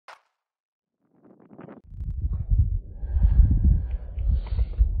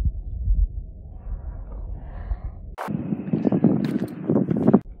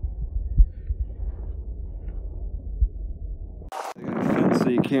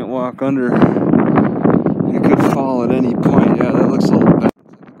can't walk under. It could fall at any point. Yeah, that looks a little bad.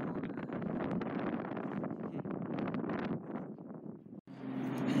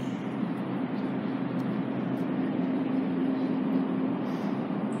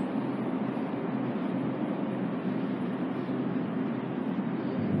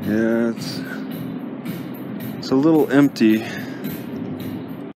 Yeah, it's a little empty.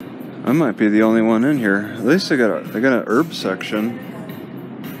 I might be the only one in here. At least they got an herb section.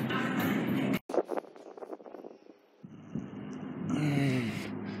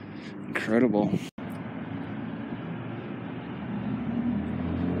 Incredible.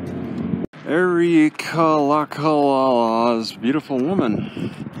 Erikalakala's beautiful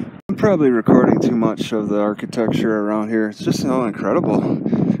woman. I'm probably recording too much of the architecture around here. It's just so incredible.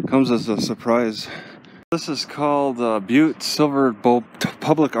 Comes as a surprise. This is called Butte Silver Bowl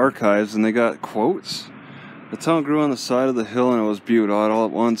Public Archives, and they got quotes. The town grew on the side of the hill, and it was Butte all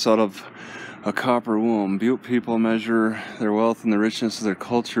at once out of a copper womb. Butte people measure their wealth and the richness of their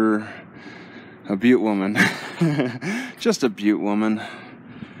culture. A Butte woman. Just a Butte woman.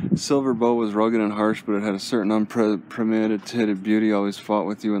 Silver Bow was rugged and harsh, but it had a certain unpremeditated beauty, always fought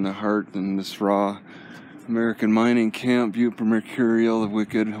with you in the heart. And this raw American mining camp, Butte Mercurial, the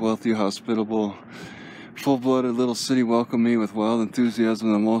wicked, wealthy, hospitable, full-blooded little city welcomed me with wild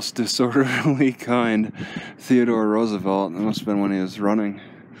enthusiasm, the most disorderly kind. Theodore Roosevelt. That must have been when he was running.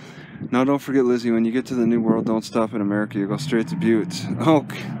 Now don't forget, Lizzie, when you get to the New World, don't stop in America. You go straight to Butte.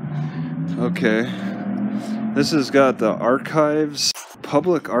 Okay. This has got the archives,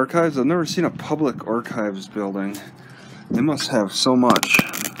 public archives. I've never seen a public archives building. They must have so much.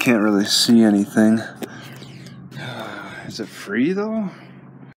 Can't really see anything. Is it free though?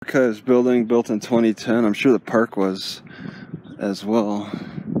 Archives building built in 2010. I'm sure the park was as well.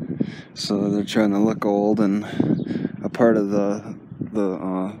 So they're trying to look old and a part of the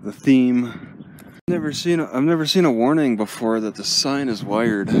theme. I've never seen a warning before that the sign is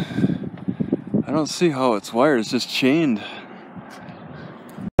wired. I don't see how it's wired. It's just chained.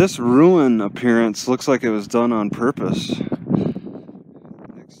 This ruin appearance looks like it was done on purpose.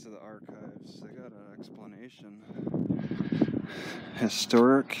 Next to the archives, they got an explanation.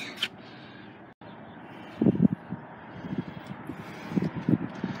 Historic.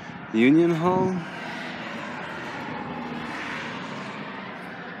 Union Hall.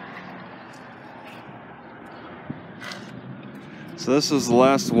 So this is the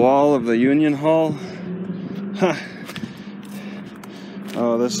last wall of the Union Hall. Huh.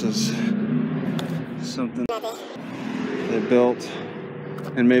 Oh, this is something they built,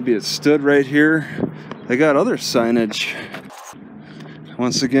 and maybe it stood right here. They got other signage.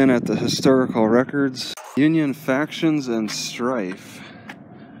 Once again at the historical records. Union factions and strife.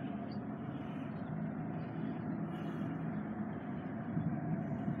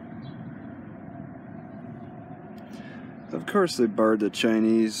 Of course they barred the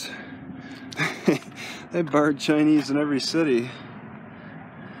Chinese. They barred Chinese in every city.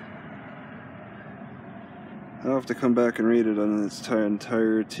 I'll have to come back and read it in its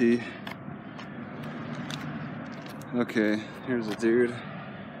entirety. Okay, here's a dude.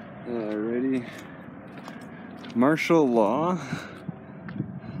 Alrighty. Martial law.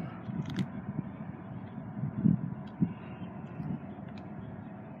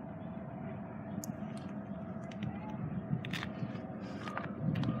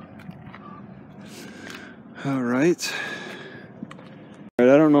 Alright. I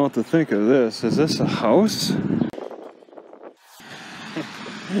don't know what to think of this. Is this a house?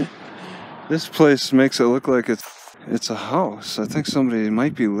 This place makes it look like it's a house. I think somebody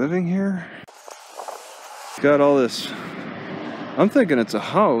might be living here. Got all this. I'm thinking it's a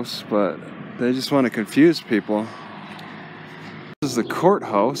house, but they just want to confuse people. This is the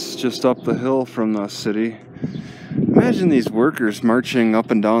courthouse just up the hill from the city. Imagine these workers marching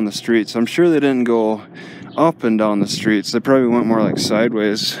up and down the streets. I'm sure they didn't go up and down the streets. They probably went more like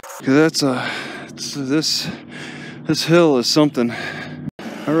sideways. Because this hill is something.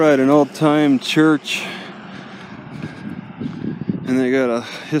 Alright, an old-time church. And they got a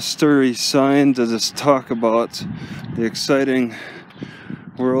history sign to just talk about the exciting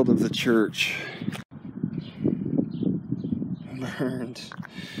world of the church. Burned.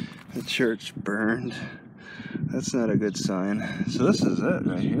 The church burned. That's not a good sign. So this is it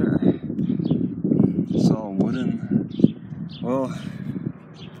right here. It's all wooden. Well,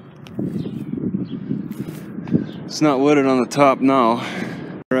 it's not wooden on the top now.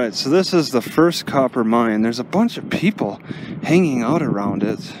 Alright, so this is the first copper mine. There's a bunch of people hanging out around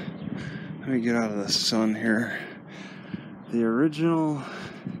it. Let me get out of the sun here. The original,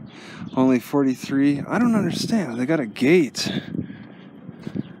 only 43. I don't understand. They got a gate.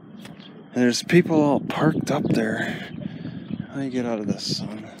 And there's people all parked up there. How do you get out of the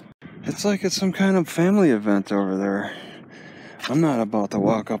sun? It's like it's some kind of family event over there. I'm not about to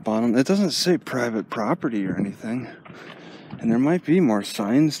walk up on them. It doesn't say private property or anything. And there might be more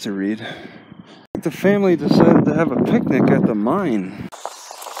signs to read. The family decided to have a picnic at the mine.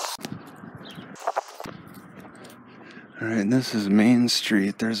 Alright, this is Main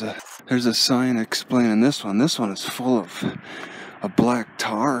Street. There's a sign explaining this one. This one is full of black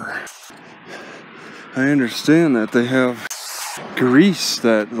tar. I understand that they have grease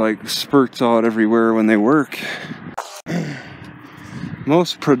that like spurts out everywhere when they work.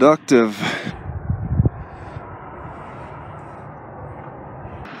 Most productive.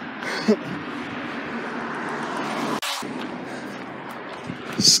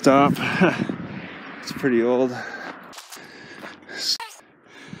 Stop. It's pretty old.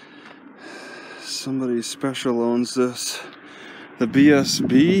 Somebody special owns this. The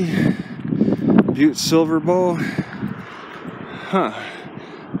BSB. Butte Silver Bow. Huh.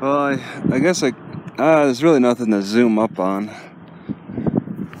 Well, I guess there's really nothing to zoom up on.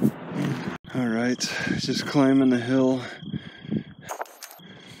 Alright, just climbing the hill.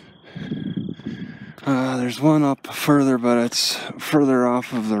 There's one up further, but it's further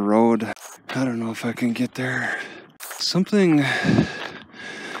off of the road. I don't know if I can get there. Something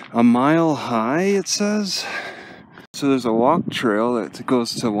a mile high, it says. So there's a walk trail that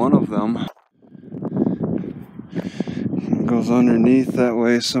goes to one of them. It goes underneath that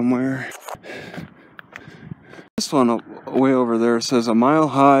way somewhere. This one way over there says a mile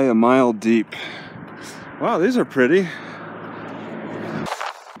high, a mile deep. Wow, these are pretty.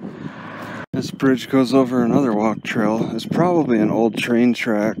 This bridge goes over another walk trail. It's probably an old train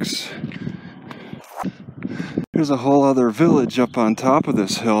tracks. There's a whole other village up on top of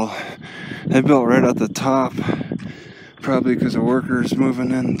this hill. They built right at the top. Probably because of workers moving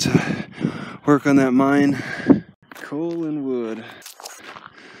in to work on that mine. Coal and wood.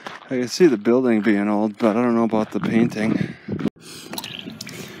 I can see the building being old, but I don't know about the painting.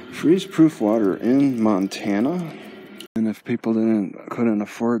 Freeze-proof water in Montana. And if people couldn't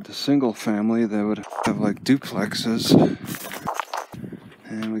afford the single family, they would have like duplexes.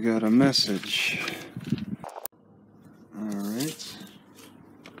 And we got a message. Alright.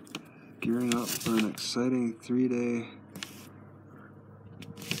 Gearing up for an exciting 3-day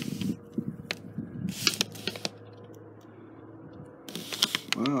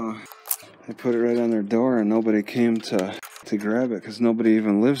wow. They put it right on their door and nobody came to grab it because nobody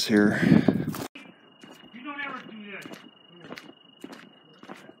even lives here. You don't ever do this.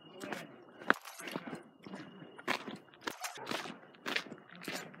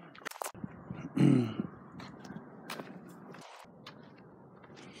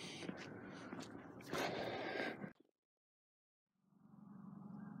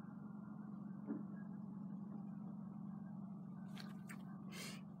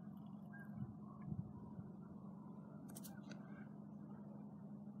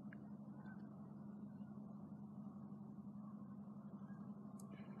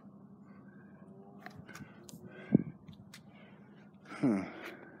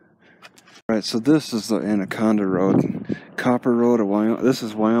 Right, so this is the Anaconda Road. Copper Road, this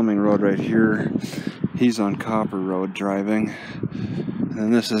is Wyoming Road right here. He's on Copper Road driving. And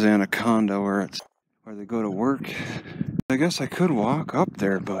then this is Anaconda where they go to work. I guess I could walk up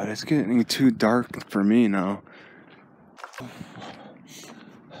there, but it's getting too dark for me now.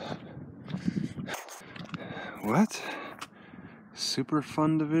 What?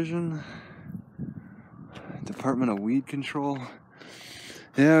 Superfund division? Department of Weed Control?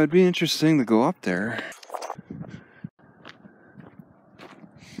 Yeah, it would be interesting to go up there.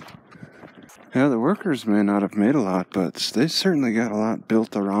 Yeah, the workers may not have made a lot, but they certainly got a lot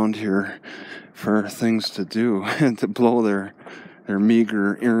built around here for things to do and to blow their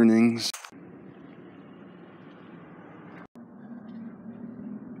meager earnings.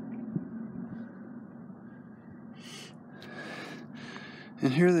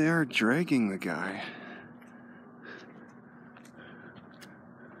 And here they are dragging the guy.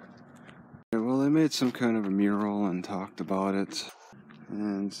 Well, they made some kind of a mural and talked about it.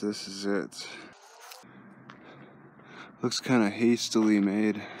 And this is it. Looks kind of hastily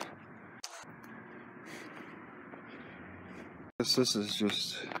made. I guess this is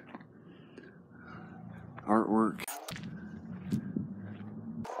just artwork.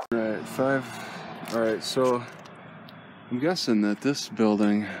 Alright, so I'm guessing that this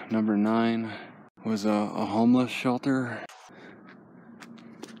building, number 9, was a homeless shelter.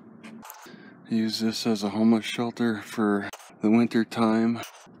 Use this as a homeless shelter for the winter time.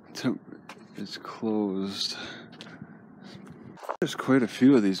 It's closed. There's quite a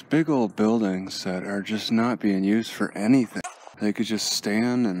few of these big old buildings that are just not being used for anything. They could just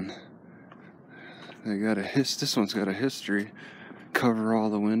stand and they got a this one's got a history. Cover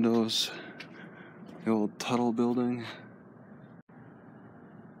all the windows. The old Tuttle Building.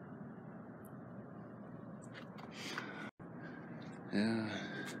 Yeah.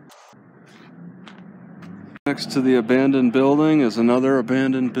 Next to the abandoned building is another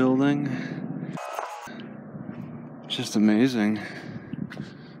abandoned building. Just amazing.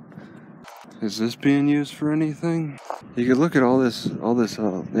 Is this being used for anything? You could look at all this,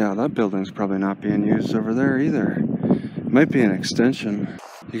 yeah, that building's probably not being used over there either. It might be an extension.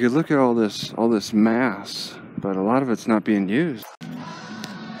 You could look at all this mass, but a lot of it's not being used.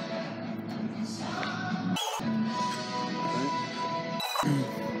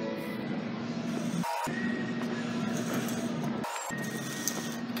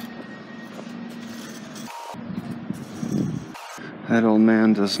 That old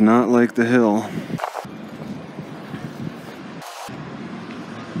man does not like the hill.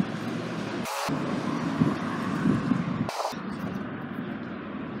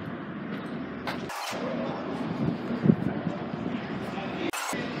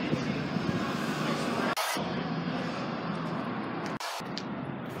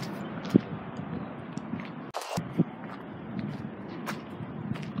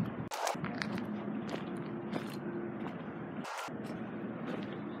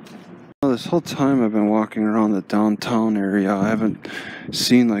 This whole time I've been walking around the downtown area, I haven't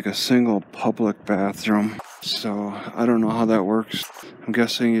seen like a single public bathroom. So I don't know how that works. I'm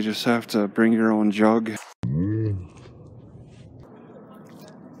guessing you just have to bring your own jug.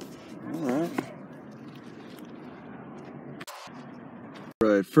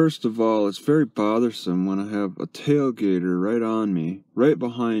 Alright, first of all, it's very bothersome when I have a tailgater right on me, right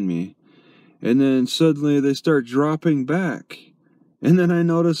behind me, and then suddenly they start dropping back. And then I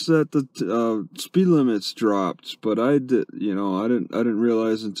noticed that the speed limit's dropped, but I didn't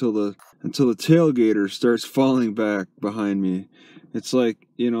realize until the tailgater starts falling back behind me. It's like,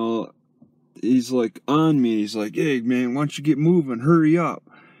 you know, he's like on me. He's like, "Hey man, why don't you get moving? Hurry up!"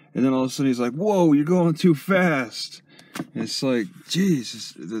 And then all of a sudden he's like, "Whoa, you're going too fast." And it's like,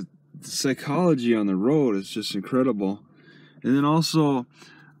 geez, the psychology on the road is just incredible. And then also,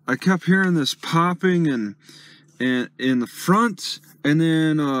 I kept hearing this popping and in the front, and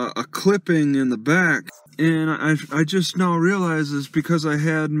then a clipping in the back, and I just now realize it's because I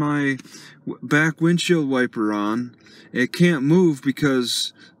had my back windshield wiper on. It can't move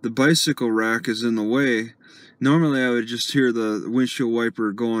because the bicycle rack is in the way. Normally I would just hear the windshield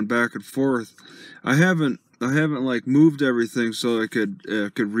wiper going back and forth. I haven't like moved everything so I could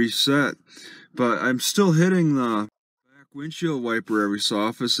reset, but I'm still hitting the windshield wiper every so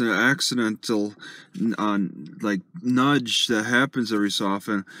often. It's an accidental like nudge that happens every so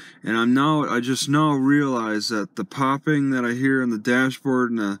often, and I just now realize that the popping that I hear in the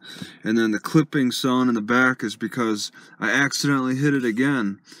dashboard and then the clipping sound in the back is because I accidentally hit it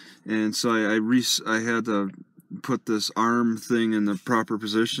again. And so I had to put this arm thing in the proper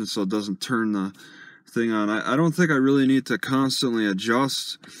position so it doesn't turn the thing on. I don't think I really need to constantly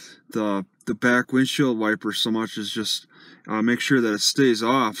adjust the back windshield wiper so much as just make sure that it stays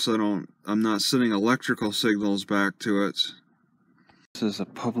off so I'm not sending electrical signals back to it. This is a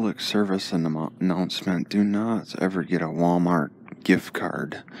public service announcement. Do not ever get a Walmart gift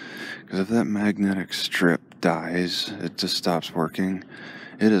card, because if that magnetic strip dies, it just stops working.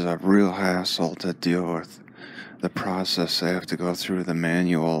 It is a real hassle to deal with the process they have to go through the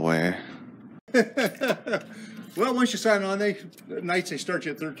manual way. Well, once you sign on, nights they start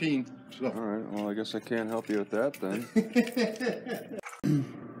you at 13. So. All right. Well, I guess I can't help you with that then.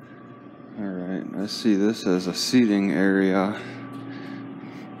 All right. I see this as a seating area.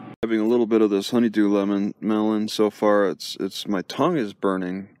 Having a little bit of this honeydew melon so far. It's my tongue is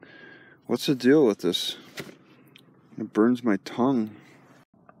burning. What's the deal with this? It burns my tongue.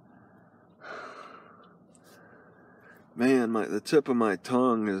 Man, the tip of my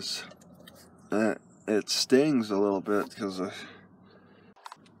tongue is it stings a little bit because of,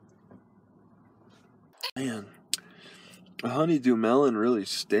 man, a honeydew melon really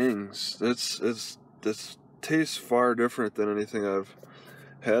stings. This tastes far different than anything I've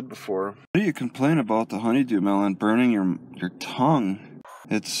had before. What do you complain about the honeydew melon burning your tongue?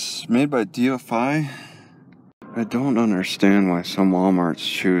 It's made by DFI. I don't understand why some Walmarts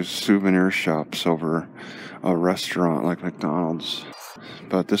choose souvenir shops over a restaurant like McDonald's,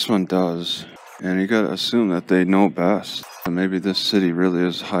 but this one does. And you gotta assume that they know best. And maybe this city really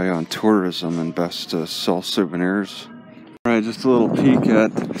is high on tourism and best to sell souvenirs. Alright, just a little peek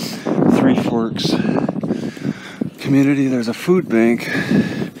at Three Forks community, there's a food bank.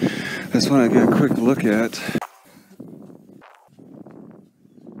 I just want to get a quick look at.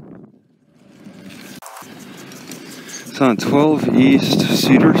 It's on 12 East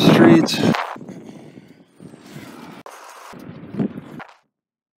Cedar Street.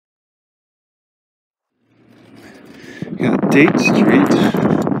 Got Date Street.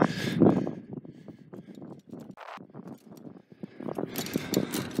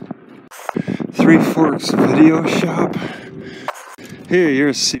 Three Forks Video Shop. Here,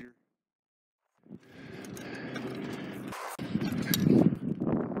 you're Cedar.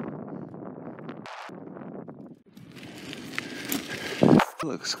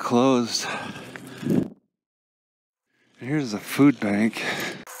 Looks closed. Here's the food bank.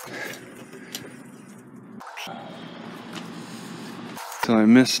 So I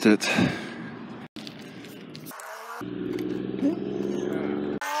missed it.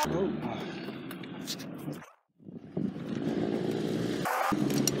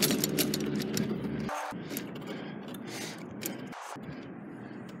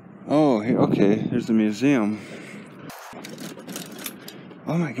 Oh, okay, here's the museum.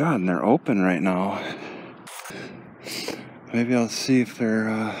 Oh my god, and they're open right now. Maybe I'll see if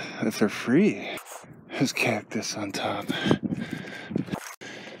they're free. There's cactus on top.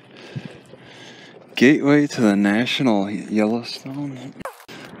 Gateway to the National Yellowstone.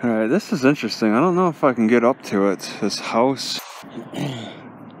 Alright, this is interesting. I don't know if I can get up to it. This house.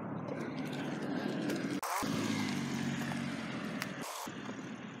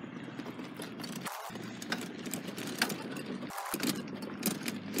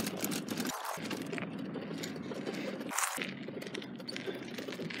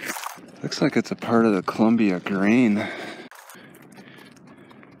 Looks like it's a part of the Columbia grain.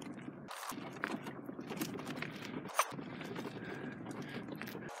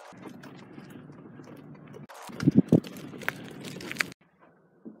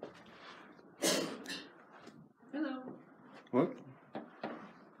 Hello. What?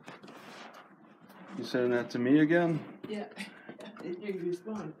 You saying that to me again? Yeah, I didn't hear you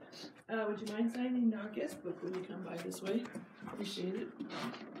respond. Would you mind signing our guest book when you come by this way? Appreciate it.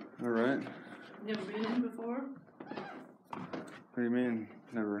 All right. Never been in before? What do you mean?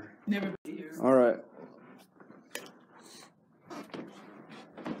 Never. Never been here. All right.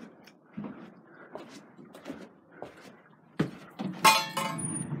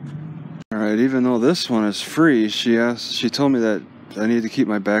 All right. Even though this one is free, she told me that I need to keep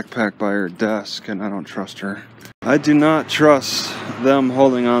my backpack by her desk, and I don't trust her. I do not trust them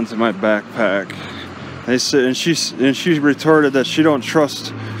holding on to my backpack. They said, and she retorted that she don't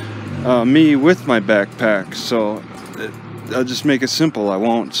trust me with my backpack. So I'll just make it simple. I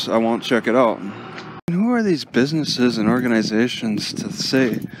won't check it out. And who are these businesses and organizations to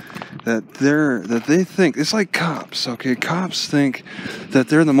say that they think it's like cops? Okay, cops think that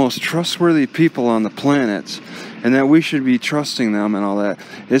they're the most trustworthy people on the planet, and that we should be trusting them and all that.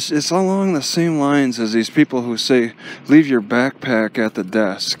 It's along the same lines as these people who say, leave your backpack at the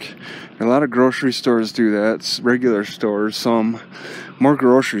desk. A lot of grocery stores do that, regular stores, some more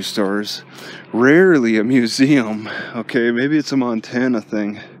grocery stores. Rarely a museum, okay? Maybe it's a Montana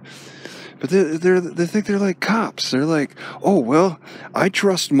thing. But they think they're like cops. They're like, oh, well, I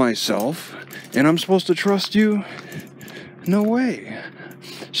trust myself, and I'm supposed to trust you? No way.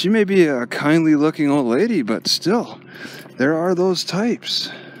 She may be a kindly looking old lady, but still, there are those types.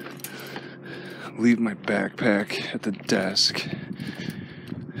 Leave my backpack at the desk.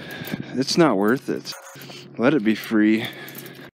 It's not worth it. Let it be free.